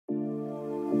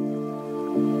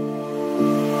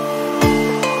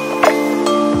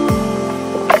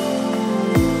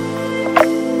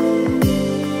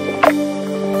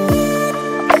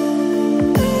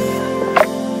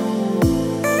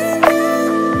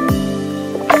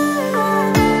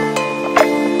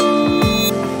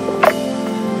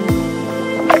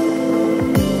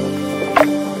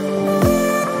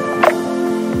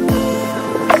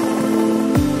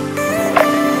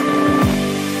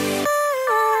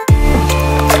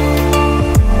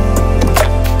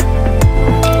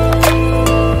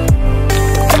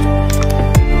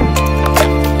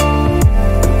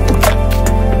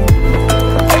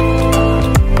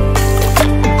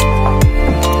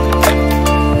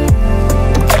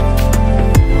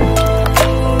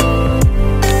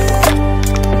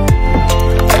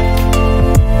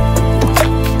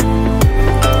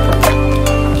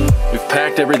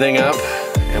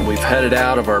headed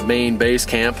out of our main base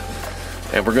camp,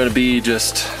 and we're gonna be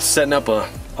just setting up a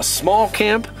small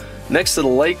camp next to the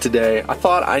lake today. I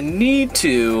thought I need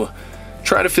to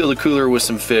try to fill the cooler with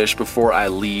some fish before I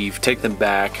leave, take them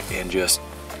back, and just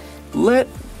let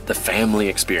the family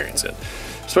experience it.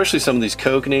 Especially some of these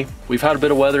kokanee. We've had a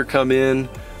bit of weather come in.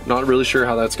 Not really sure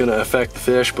how that's gonna affect the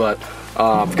fish, but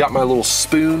I've got my little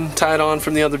spoon tied on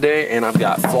from the other day, and I've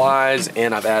got flies,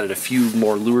 and I've added a few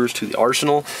more lures to the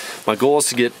arsenal. My goal is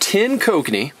to get 10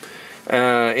 kokanee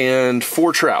and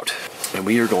 4 trout. And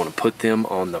we are going to put them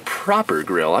on the proper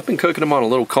grill. I've been cooking them on a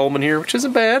little Coleman here, which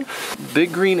isn't bad.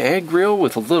 Big green egg grill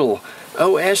with a little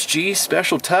OSG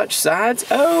special touch sides.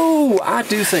 Oh, I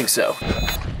do think so.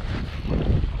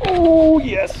 Oh,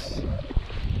 yes.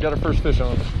 Got our first fish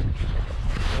on.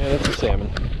 And it's a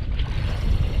salmon.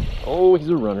 Oh, he's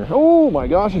a runner. Oh my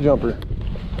gosh, a jumper.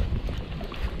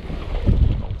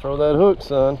 Don't throw that hook,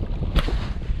 son.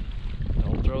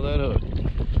 Don't throw that hook.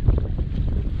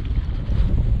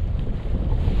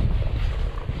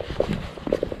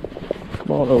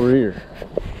 Come on over here.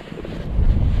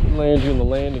 Land you in the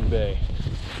landing bay.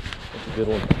 That's a good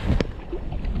one.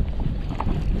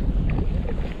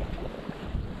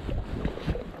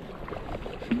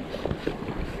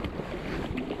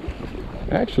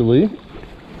 Actually,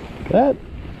 that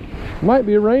might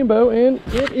be a rainbow, and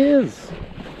it is.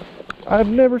 I've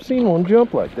never seen one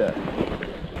jump like that.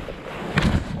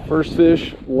 First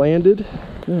fish landed.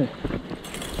 Okay.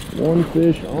 One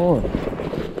fish on.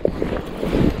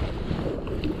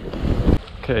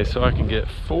 Okay, so I can get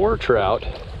 4 trout,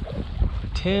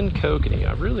 10 kokanee.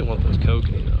 I really want those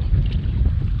kokanee though.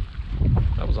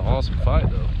 That was an awesome fight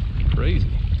though. Crazy.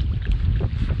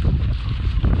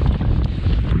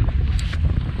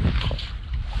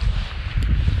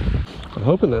 I'm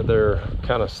hoping that they're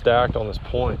kind of stacked on this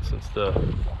point since the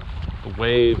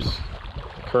waves,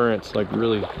 currents like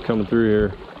really coming through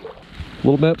here.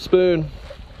 Little Mep spoon.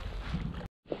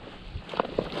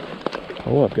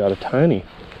 Oh, I've got a tiny.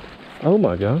 Oh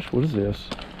my gosh, what is this?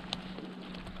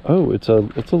 Oh, it's a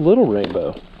little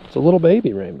rainbow. It's a little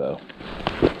baby rainbow.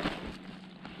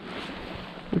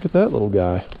 Look at that little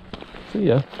guy. See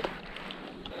ya.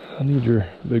 I need your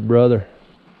big brother.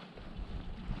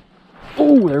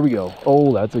 Oh, there we go.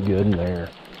 Oh, that's a good one there.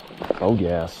 Oh,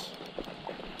 yes.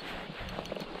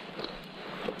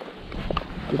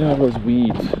 Get out of those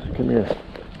weeds. Come here.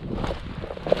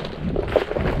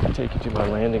 I'll take you to my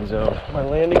landing zone. My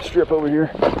landing strip over here.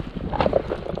 There's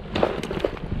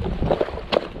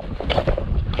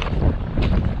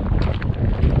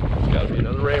gotta be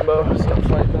another rainbow. Stop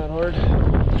fighting that hard.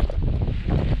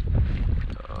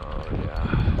 Oh,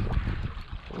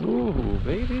 yeah. Ooh,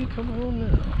 baby, come on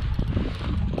now.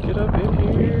 Get up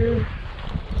in here.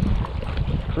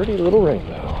 Pretty little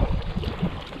rainbow.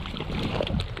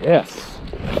 Yes.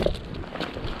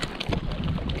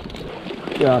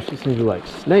 Gosh, these things are like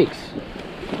snakes.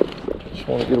 Just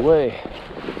want to get away.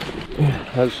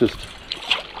 That's just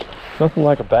nothing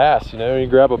like a bass, you know. You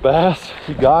grab a bass,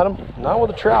 you got them. Not with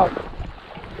a trout.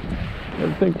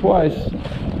 Never think twice.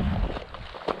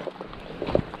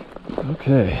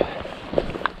 Okay.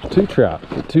 2 trout.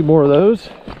 Get 2 more of those.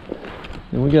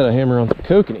 And we got to hammer on the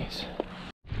kokanees.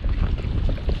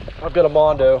 I've got a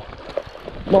Mondo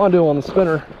on the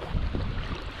spinner.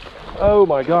 Oh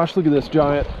my gosh, look at this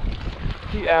giant.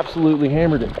 He absolutely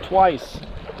hammered it twice.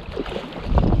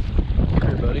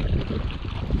 Here, buddy.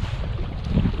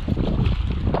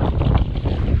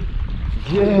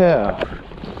 Yeah,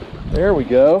 there we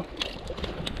go.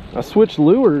 I switched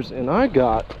lures and I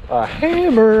got a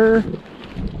hammer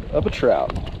of a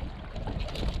trout.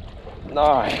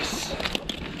 Nice.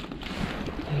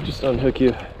 Just unhook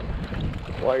you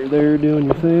while you're there doing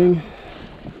your thing.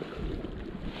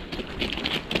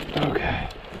 Okay.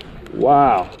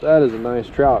 Wow, that is a nice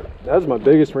trout. That is my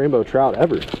biggest rainbow trout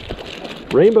ever.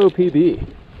 Rainbow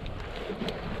PB.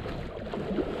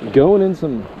 Going in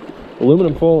some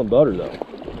aluminum foil and butter though.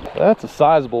 That's a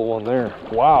sizable one there.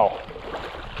 Wow.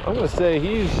 I'm gonna say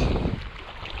he's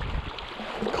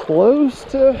close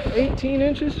to 18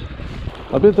 inches.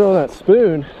 I've been throwing that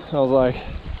spoon. I was like,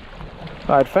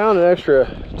 I'd found an extra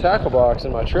tackle box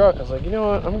in my truck. I was like, you know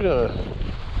what? I'm gonna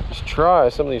just try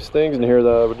some of these things in here that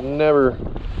I would never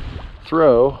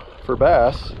throw for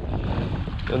bass.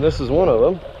 And this is one of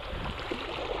them.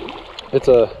 It's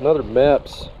another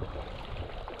Mep's.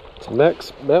 It's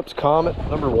Mep's Comet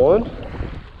 #1.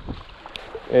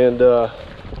 And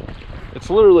it's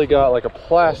literally got like a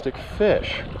plastic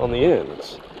fish on the end.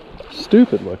 It's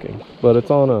stupid looking, but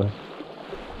it's on a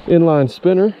inline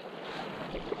spinner.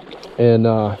 And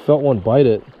I felt one bite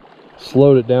it,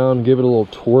 slowed it down, gave it a little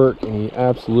twerk, and he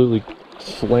absolutely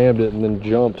slammed it and then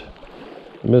jumped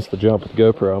I missed the jump with the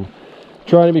GoPro. I'm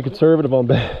trying to be conservative on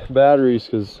batteries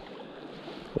because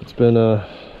it's been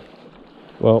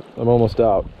well, I'm almost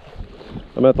out.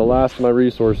 I'm at the last of my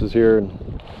resources here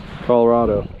in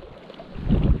Colorado.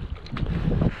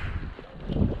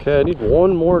 Okay, I need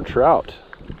one more trout.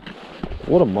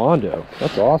 What a mondo.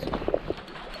 That's awesome.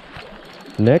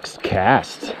 Next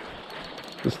cast.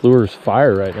 This lure is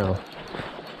fire right now.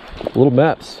 Little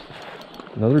Meps.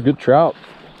 Another good trout.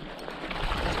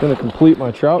 It's gonna complete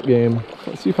my trout game.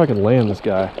 Let's see if I can land this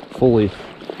guy fully.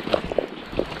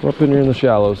 Come up in here in the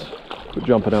shallows. Quit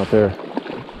jumping out there.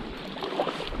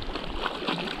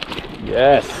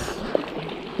 Yes.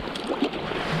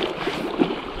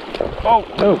 Oh,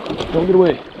 no, don't get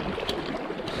away.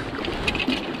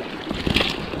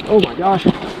 Oh my gosh.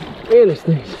 Man, these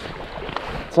things.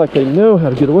 It's like they know how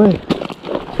to get away.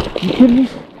 Are you kidding me?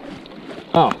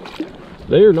 Oh,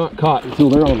 they are not caught until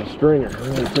they're on the stringer.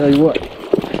 I'm gonna tell you what.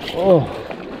 Oh,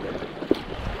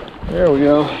 there we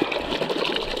go.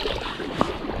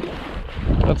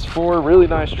 That's 4 really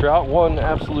nice trout, 1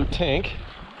 absolute tank.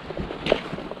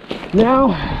 Now,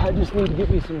 I just need to get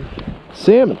me some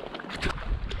salmon.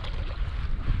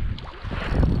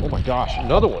 Oh my gosh,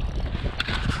 another one.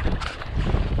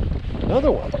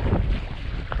 Another one.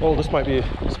 Oh, this might be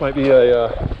a,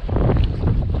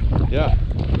 yeah.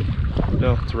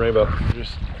 No, it's a rainbow. I'm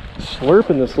just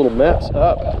slurping this little Meps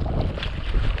up.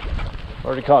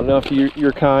 Already caught enough of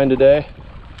your kind today.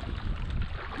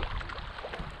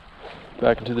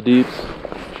 Back into the deeps,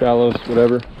 shallows,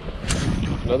 whatever.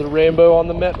 Another rainbow on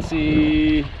the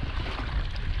Mepsy.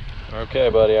 Okay,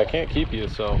 buddy, I can't keep you,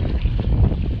 so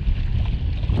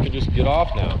you can just get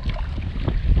off now.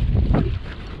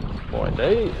 Boy,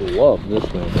 they love this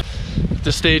thing. At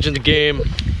this stage in the game,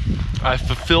 I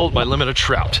fulfilled my limit of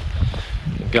trout.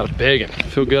 Got a big and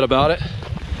feel good about it.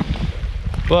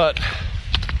 But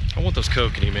I want those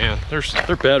kokanee, man. They're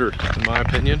better, in my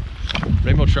opinion.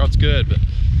 Rainbow trout's good, but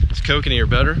these kokanee are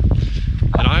better.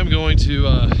 And I'm going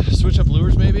to switch up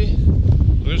lures maybe.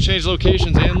 I'm going to change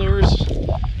locations and lures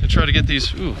and try to get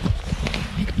these. Ooh,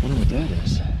 I wonder what that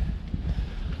is.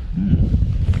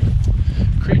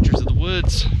 Creatures of the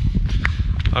woods.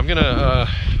 I'm going to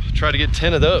try to get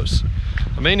 10 of those.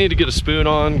 I may need to get a spoon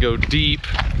on, go deep.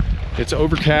 It's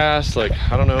overcast, like,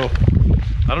 I don't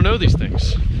know these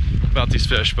things about these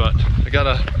fish, but I got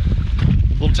a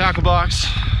little tackle box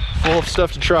full of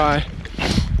stuff to try.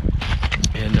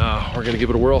 And we're gonna give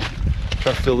it a whirl.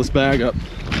 Try to fill this bag up.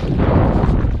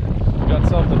 Got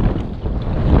something.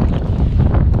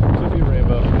 Could be a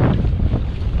rainbow.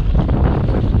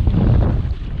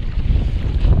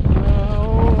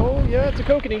 Oh yeah, it's a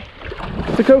kokanee.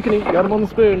 It's a kokanee. Got him on the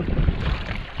spoon.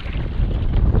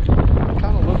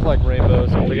 Kind of look like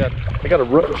rainbows. They got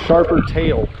a sharper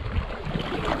tail.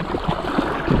 You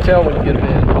can tell when you get them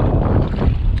in.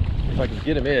 If I can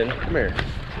get him in, come here.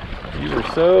 These are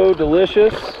so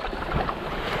delicious.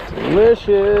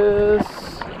 Delicious,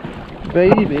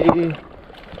 baby.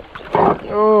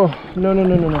 Oh, no.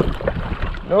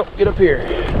 Nope, get up here.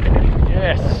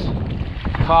 Yes,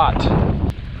 caught.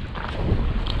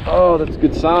 Oh, that's a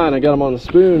good sign. I got him on the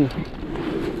spoon.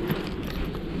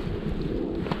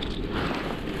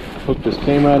 Hook just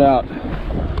came right out.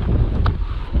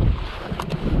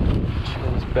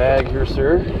 In this bag here,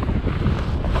 sir.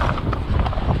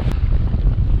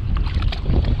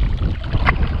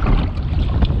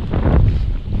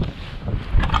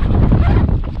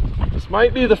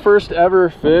 Might be the first ever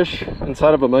fish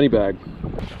inside of a money bag.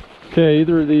 Okay,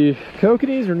 either the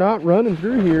kokanees are not running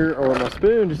through here or my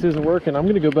spoon just isn't working. I'm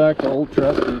gonna go back to old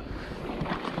trusty.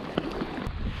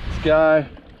 This guy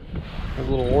has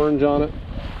a little orange on it.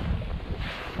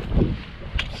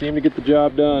 Seemed to get the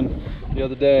job done the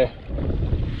other day.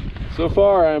 So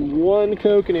far, I'm 1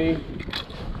 kokanee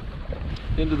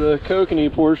into the kokanee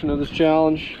portion of this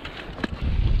challenge.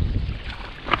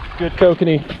 Good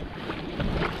kokanee.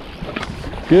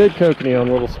 Good kokanee on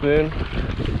little spoon.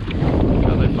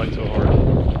 God, they fight so hard.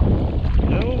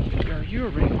 No, are you a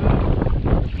rainbow?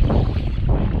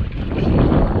 Oh my gosh.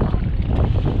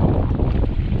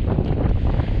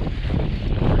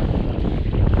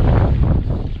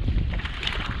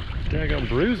 Daggone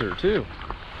bruiser too.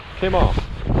 Came off.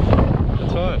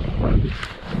 That's fine.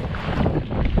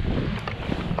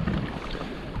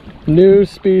 New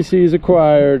species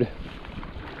acquired.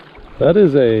 That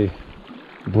is a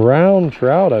brown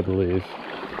trout, I believe.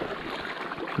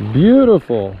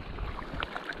 Beautiful,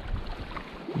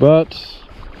 but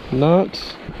not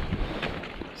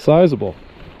sizable.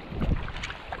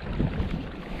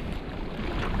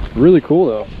 Really cool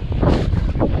though.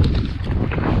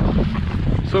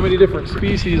 So many different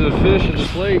species of fish in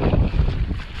this lake.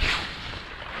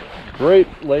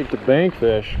 great lake to bank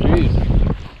fish.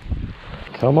 Jeez.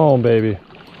 Come on, baby.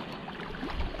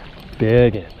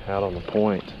 Biggin' out on the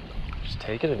point. Just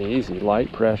taking it easy,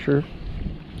 light pressure.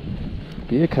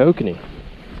 Be a kokanee.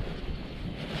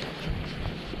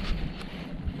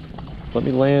 Let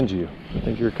me land you. I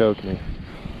think you're a kokanee.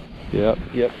 Yep,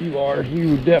 you are.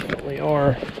 You definitely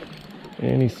are.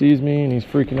 And he sees me and he's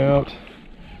freaking out.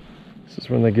 This is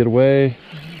when they get away.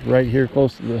 Right here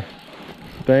close to the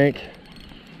bank.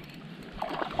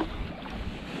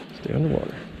 Stay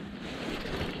underwater.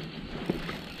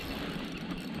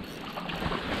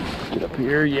 Get up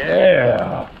here,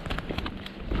 yeah!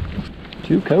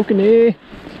 2 kokanee.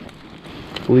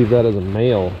 I believe that is a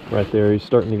male right there. He's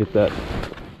starting to get that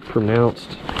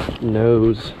pronounced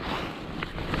nose.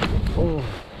 Oh,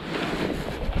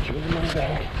 in my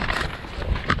bag.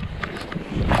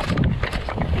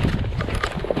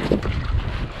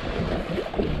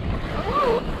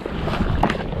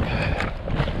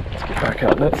 Let's get back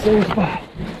out in that same spot.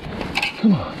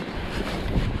 Come on.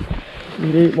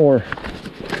 Need 8 more.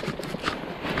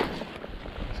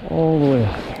 It's all the way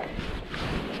out there.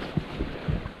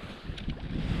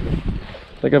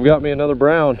 I think I've got me another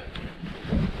brown.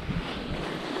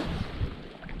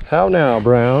 How now,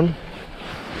 brown?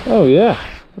 Oh yeah,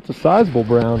 that's a sizable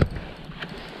brown.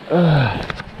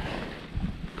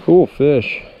 Cool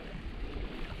fish.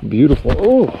 Beautiful.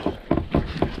 Oh,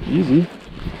 easy.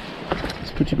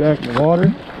 Let's put you back in the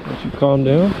water. Let you calm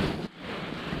down.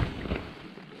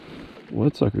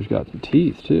 Woodsucker's got some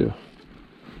teeth too.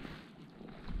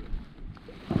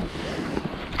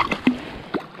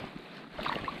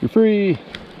 You're free.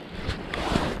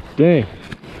 Dang.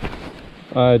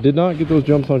 I did not get those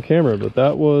jumps on camera, but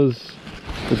that was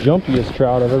the jumpiest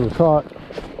trout I've ever caught.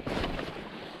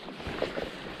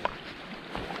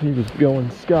 He was going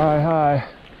sky high.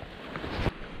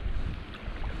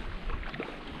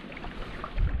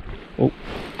 Oh,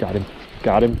 got him.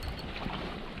 Got him.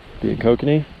 Be a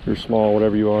kokanee or small,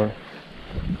 whatever you are.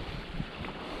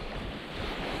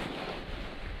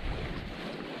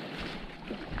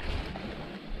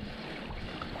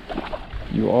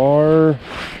 You are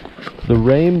the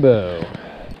rainbow.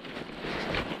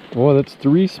 Boy, that's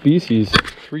 3 species,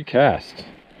 3 casts.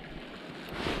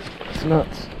 It's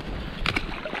nuts.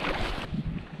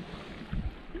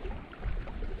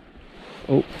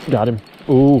 Oh, got him.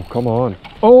 Oh, come on.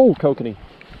 Oh, kokanee.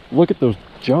 Look at those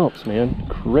jumps, man.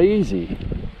 Crazy.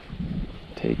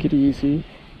 Take it easy.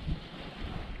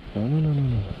 No, no, no, no,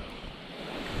 no.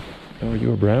 Oh, are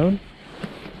you a brown?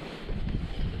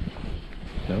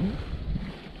 No?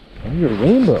 Oh, you're a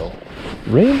rainbow.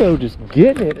 Rainbow just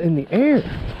getting it in the air.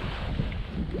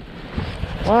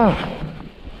 Wow.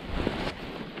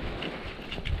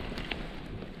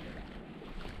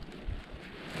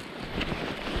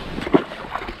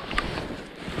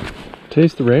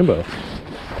 Taste the rainbow.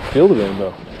 Feel the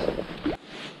rainbow.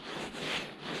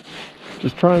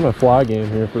 Just trying my fly game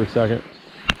here for a second.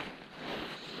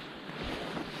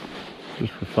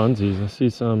 Just for funsies. I see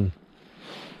some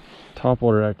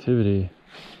topwater activity.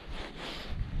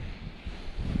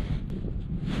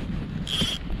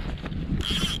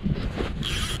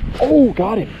 Oh,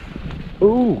 got him.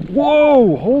 Oh,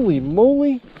 whoa, holy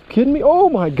moly. Kidding me? Oh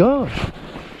my gosh.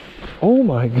 Oh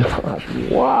my gosh.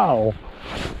 Wow.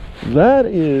 That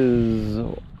is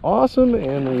awesome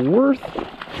and worth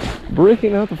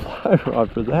breaking out the fly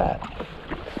rod for that.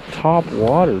 Top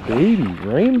water, baby,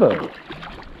 rainbow.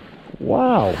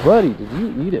 Wow, buddy, did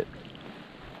you eat it?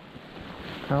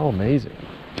 How amazing.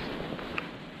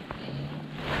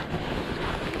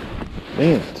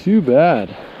 Man, too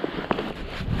bad.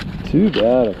 Too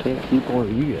bad I can't keep one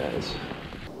of you guys.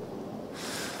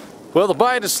 Well, the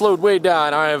bite has slowed way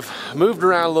down. I've moved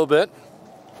around a little bit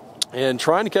and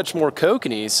trying to catch more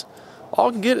kokanees. All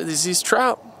I can get is these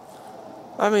trout.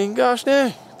 I mean, gosh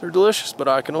dang, they're delicious, but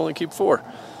I can only keep 4.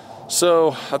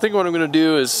 So I think what I'm gonna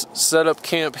do is set up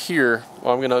camp here.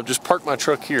 Well, I'm gonna just park my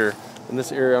truck here in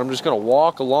this area. I'm just gonna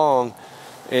walk along,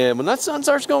 and when that sun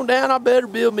starts going down, I better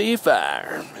build me a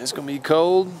fire. It's gonna be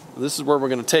cold. This is where we're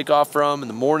gonna take off from in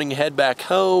the morning, head back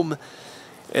home,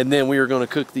 and then we are gonna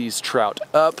cook these trout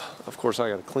up. Of course, I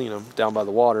gotta clean them down by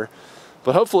the water,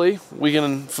 but hopefully we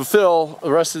can fulfill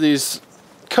the rest of these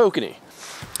kokanee.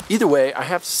 Either way, I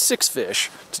have 6 fish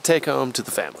to take home to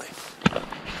the family.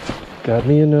 Got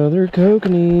me another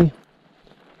kokanee.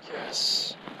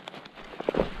 Yes.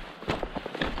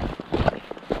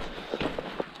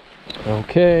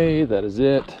 Okay, that is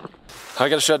it. I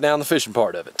gotta shut down the fishing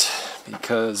part of it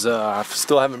because I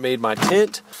still haven't made my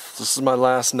tent. This is my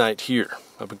last night here.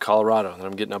 up in Colorado. And then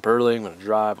I'm getting up early. I'm going to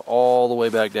drive all the way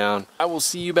back down. I will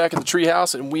see you back at the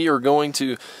treehouse, and we are going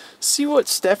to see what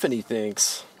Stephanie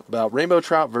thinks about rainbow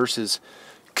trout versus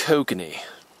kokanee.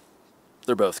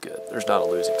 They're both good. There's not a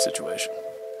losing situation.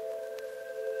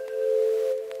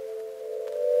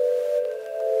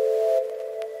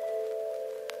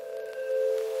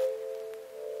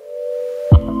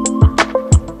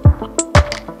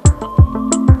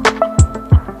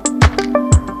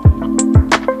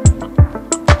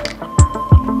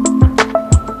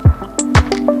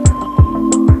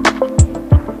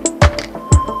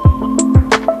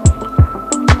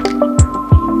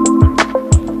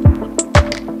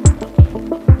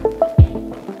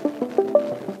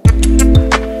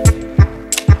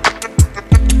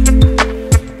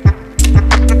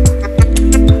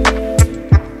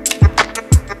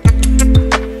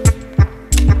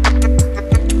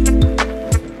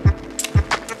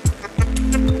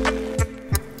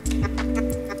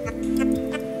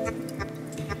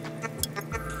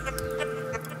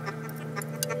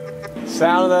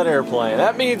 Sound of that airplane.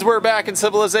 That means we're back in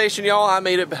civilization, y'all. I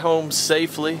made it home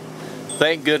safely.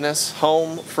 Thank goodness.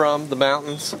 Home from the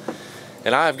mountains.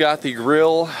 And I've got the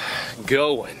grill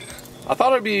going. I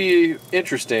thought it'd be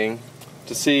interesting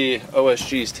to see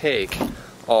OSG's take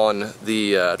on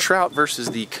the trout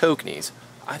versus the kokanees.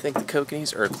 I think the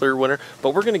kokanees are a clear winner,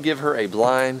 but we're going to give her a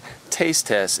blind taste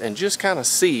test and just kind of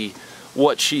see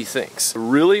what she thinks. I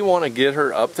really want to get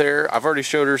her up there. I've already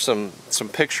showed her some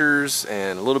pictures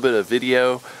and a little bit of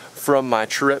video from my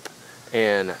trip,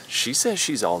 and she says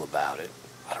she's all about it.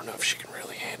 I don't know if she can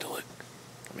really handle it.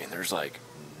 I mean, there's like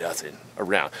nothing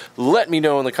around. Let me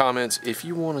know in the comments if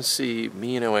you want to see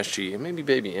me and OSG and maybe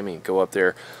baby Emmy go up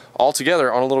there all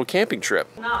together on a little camping trip.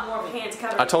 Not more pants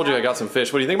covered. I told you I got some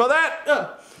fish. What do you think about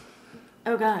that?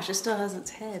 Oh gosh, it still has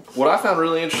its head. What I found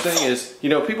really interesting is, you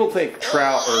know, people think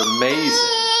trout are amazing.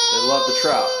 They love the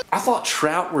trout. I thought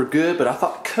trout were good, but I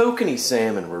thought kokanee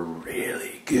salmon were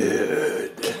really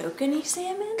good. Kokanee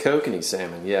salmon? Kokanee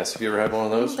salmon, yes. Have you ever had one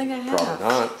of those? I don't think I have. Probably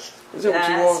not. Is that That's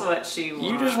what you want? what she wants.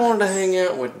 You just wanted to hang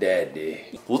out with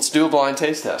Daddy. Let's do a blind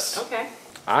taste test. Okay.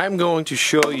 I'm going to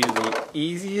show you the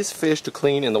easiest fish to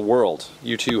clean in the world.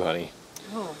 You too, honey.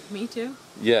 Oh, me too?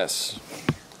 Yes.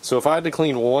 So if I had to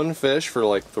clean one fish for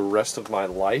like the rest of my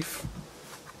life,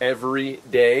 every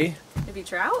day, It'd be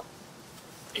trout?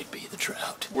 it'd be the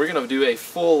trout. We're gonna do a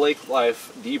full lake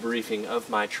life debriefing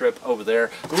of my trip over there.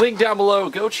 Link down below.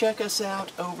 Go check us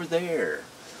out over there.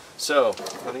 So,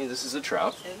 honey, this is a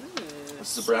trout. Ooh,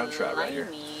 This is a brown trout right here.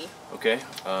 slimy. Okay.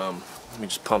 Let me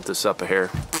just pump this up a hair.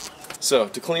 So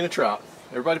to clean a trout,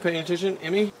 everybody paying attention?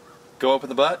 Emmy, go up in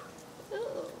the butt. Ooh.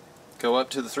 Go up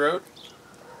to the throat.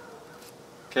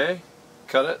 Okay,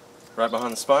 cut it right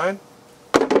behind the spine.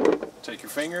 Take your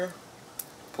finger,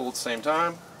 pull at the same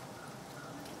time.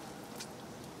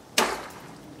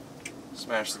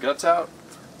 Smash the guts out.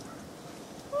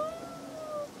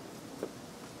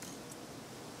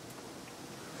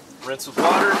 Rinse with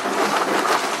water.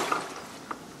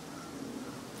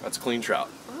 That's a clean trout.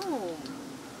 Oh.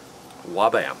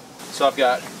 Wabam. So I've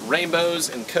got rainbows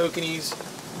and kokanees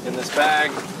in this bag,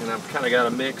 and I've kind of got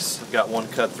a mix. I've got one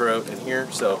cutthroat in here,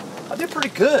 so I did pretty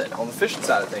good on the fishing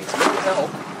side of things. No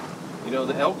elk. You know,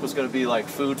 the elk was going to be like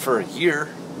food for a year,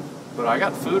 but I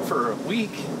got food for a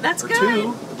week. That's or good.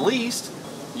 2 at least.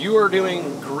 You are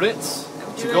doing grits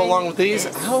to go along with these.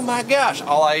 Oh my gosh!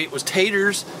 All I ate was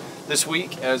taters this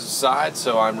week as a side,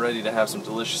 so I'm ready to have some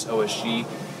delicious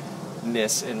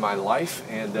OSG-ness in my life,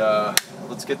 and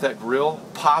let's get that grill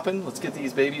popping. Let's get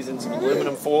these babies in some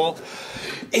aluminum foil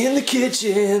in the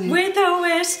kitchen. With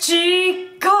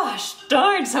OSG. Gosh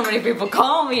darn, so many people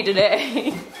call me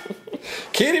today.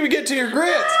 Can't even get to your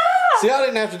grits. See, I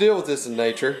didn't have to deal with this in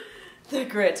nature. The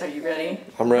grits, are you ready?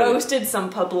 I'm ready. Roasted some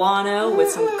poblano with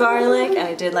some garlic, and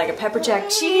I did like a pepper jack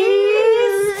cheese.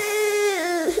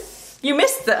 You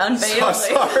missed the unveiling. So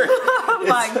sorry. Oh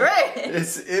my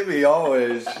grits. It's Emmy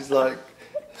always. She's like,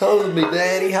 hold me,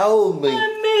 Daddy, hold me.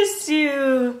 I miss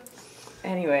you.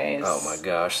 Anyways. Oh my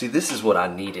gosh! See, this is what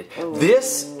I needed. Ooh.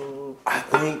 This, I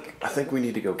think we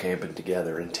need to go camping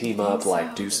together and team up.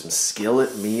 Like, do some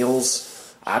skillet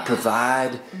meals. I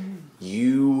provide.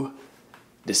 You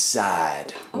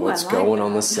decide what's like going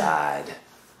on that. the side.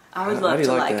 I would How love do you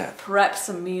to like like that? prep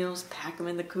some meals, pack them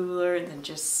in the cooler, and then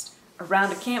just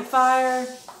around a campfire,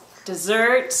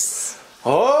 desserts.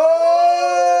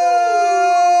 Oh!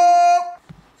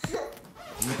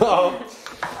 Oh!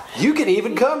 You can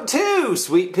even come too,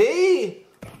 sweet pea.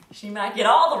 She might get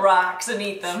all the rocks and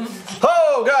eat them.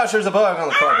 Oh gosh, there's a bug on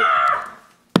the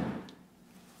carpet.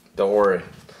 Don't worry.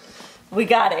 We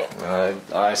got it.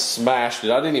 I smashed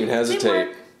it. I didn't even hesitate.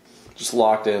 Teamwork. Just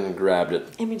locked in and grabbed it.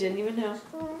 Amy didn't even know.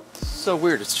 So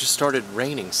weird, it's just started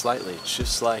raining slightly. It's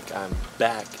just like I'm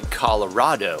back in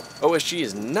Colorado. OSG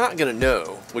is not gonna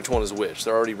know which one is which.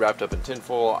 They're already wrapped up in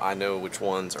tinfoil. I know which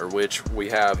ones are which. We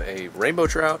have a rainbow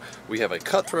trout, we have a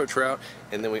cutthroat trout,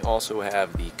 and then we also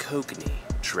have the kokanee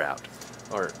trout.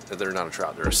 Or they're not a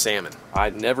trout, they're a salmon.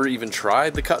 I'd never even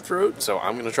tried the cutthroat, so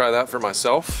I'm gonna try that for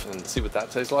myself and see what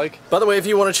that tastes like. By the way, if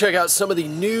you wanna check out some of the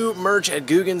new merch at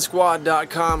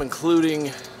GooganSquad.com,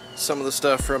 including some of the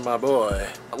stuff from my boy,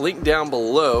 link down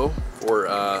below for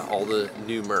all the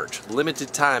new merch.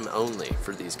 Limited time only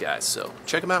for these guys, so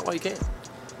check them out while you can.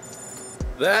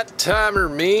 That timer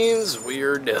means we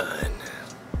are done.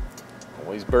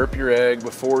 Always burp your egg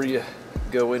before you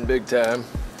go in big time.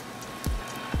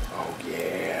 Oh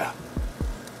yeah.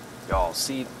 Y'all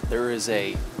see there is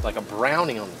like a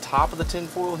browning on the top of the tin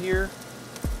foil here,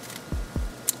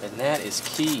 and that is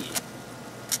key.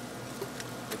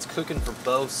 It's cooking for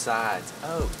both sides.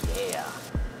 Oh yeah.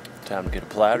 Time to get a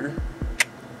platter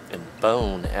and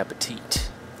bon appetit.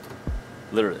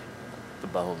 Literally, the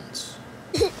bones.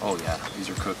 Oh yeah, these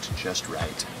are cooked just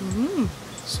right. Mm-hmm.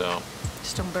 So,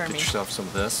 just don't burn me. Get yourself some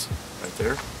of this right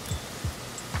there.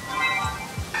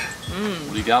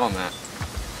 What do you got on that?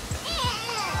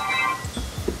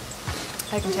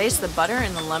 I can taste the butter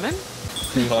and the lemon.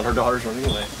 On her daughter's running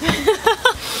away.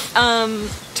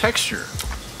 Texture.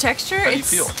 Texture. How do you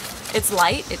feel? It's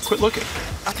light. Quit looking.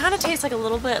 It kind of tastes like a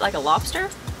little bit like a lobster.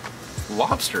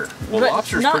 Lobster? Well, but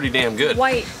lobster's pretty damn good.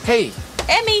 White. Hey.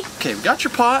 Emmy. Okay, we got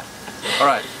your pot. All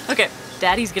right. Okay,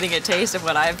 Daddy's getting a taste of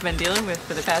what I've been dealing with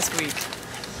for the past week.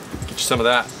 Get you some of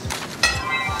that.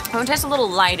 Oh, it tastes a little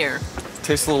lighter.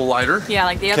 Tastes a little lighter? Yeah,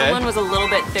 like the other one was a little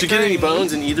bit thicker. Did you get any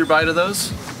bones in either bite of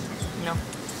those? No.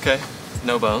 Okay,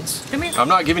 no bones. I'm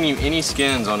not giving you any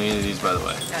skins on any of these, by the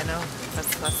way. I know.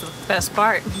 That's the best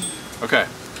part. Okay.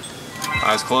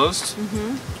 Eyes closed.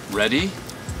 Mm-hmm. Ready?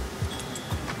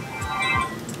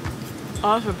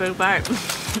 Oh, that's a big bite.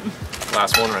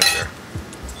 Last one right there.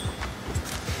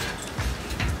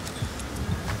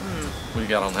 What do you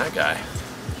got on that guy?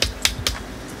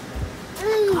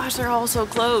 Gosh, they're all so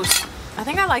close. I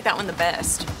think I like that one the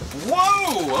best.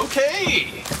 Whoa,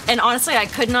 okay. And honestly,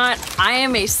 I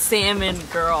am a salmon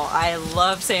girl. I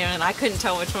love salmon. I couldn't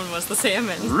tell which one was the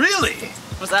salmon. Really?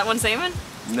 Was that one salmon?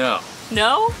 No.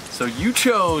 No? So you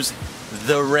chose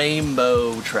the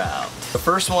rainbow trout. The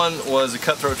first one was a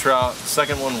cutthroat trout. The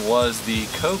second one was the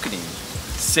kokanee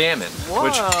salmon. Whoa.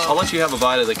 Which I'll let you have a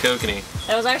bite of the kokanee.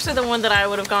 That was actually the one that I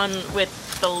would have gone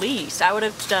with the least. I would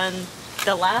have done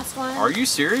the last one. Are you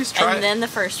serious? And then the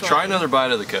first one. Try another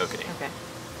bite of the kokanee. Okay.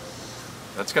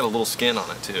 That's got a little skin on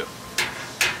it too.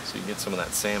 So you get some of that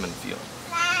salmon feel.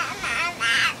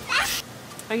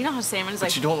 Oh, you know how salmon is But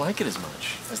like... you don't like it as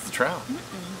much as the trout.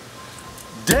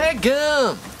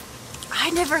 Daggum! I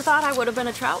never thought I would have been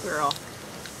a trout girl.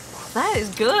 That is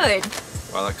good.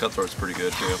 Wow, that cutthroat's pretty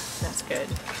good too. That's good.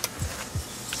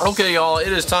 Okay, y'all,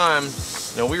 it is time.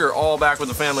 Now, we are all back with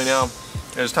the family now.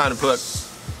 It is time to put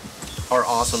our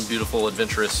awesome, beautiful,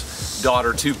 adventurous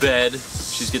daughter to bed.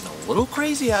 She's getting a little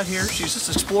crazy out here. She's just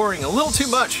exploring a little too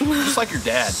much, just like your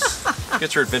dad.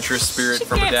 Gets her adventurous spirit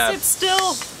from her dad. She can't sit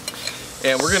still.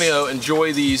 And we're gonna go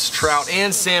enjoy these trout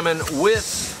and salmon with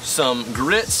some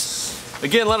grits.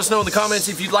 Again, let us know in the comments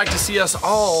if you'd like to see us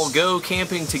all go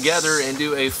camping together and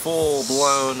do a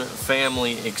full-blown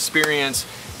family experience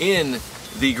in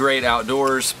the great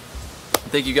outdoors.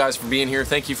 Thank you guys for being here.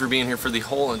 Thank you for being here for the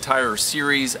whole entire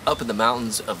series up in the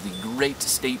mountains of the great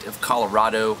state of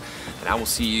Colorado. And I will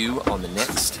see you on the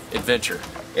next adventure.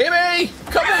 Amy,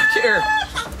 come back here.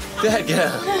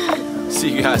 Dadgum.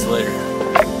 See you guys later.